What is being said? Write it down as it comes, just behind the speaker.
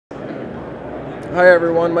Hi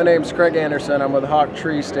everyone, my name's Craig Anderson. I'm with Hawk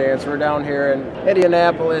Tree Stands. We're down here in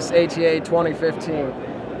Indianapolis, ATA 2015.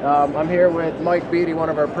 I'm here with Mike Beatty, one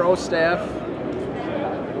of our pro staff.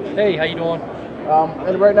 Hey, how you doing?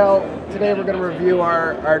 And right now, today we're going to review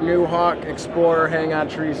our new Hawk Xplor Hang-On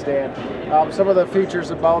tree stand. Some of the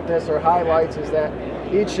features about this or highlights is that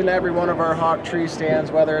each and every one of our Hawk tree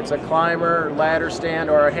stands, whether it's a climber, ladder stand,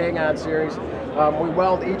 or a hang-on series, we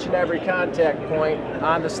weld each and every contact point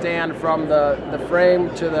on the stand from the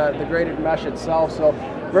frame to the graded mesh itself. So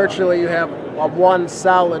virtually you have a one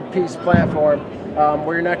solid piece platform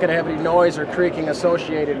where you're not going to have any noise or creaking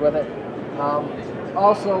associated with it.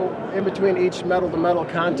 Also, in between each metal-to-metal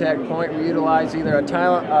contact point, we utilize either a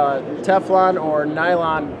Teflon or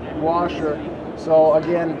nylon washer, so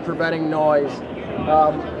again, preventing noise.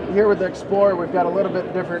 Here with the Xplor, we've got a little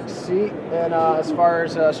bit different seat and as far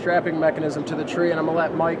as a strapping mechanism to the tree, and I'm going to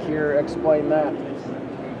let Mike here explain that.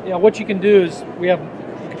 Yeah, what you can do is you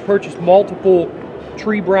can purchase multiple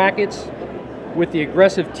tree brackets with the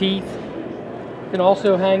aggressive teeth. You can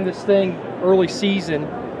also hang this thing early season,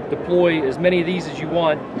 deploy as many of these as you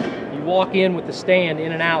want. You walk in with the stand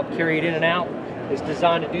in and out, carry it in and out. It's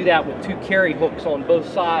designed to do that with two carry hooks on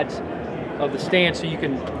both sides of the stand, so you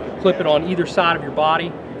can clip it on either side of your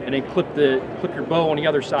body and then clip your bow on the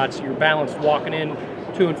other side, so you're balanced walking in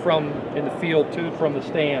to and from in the field, to and from the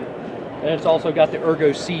stand. And it's also got the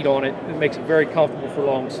ergo seat on it. It makes it very comfortable for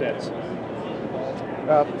long sets.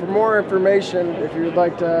 For more information, if you would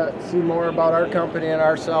like to see more about our company and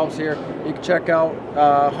ourselves here, you can check out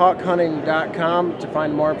hawkhunting.com to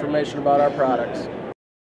find more information about our products.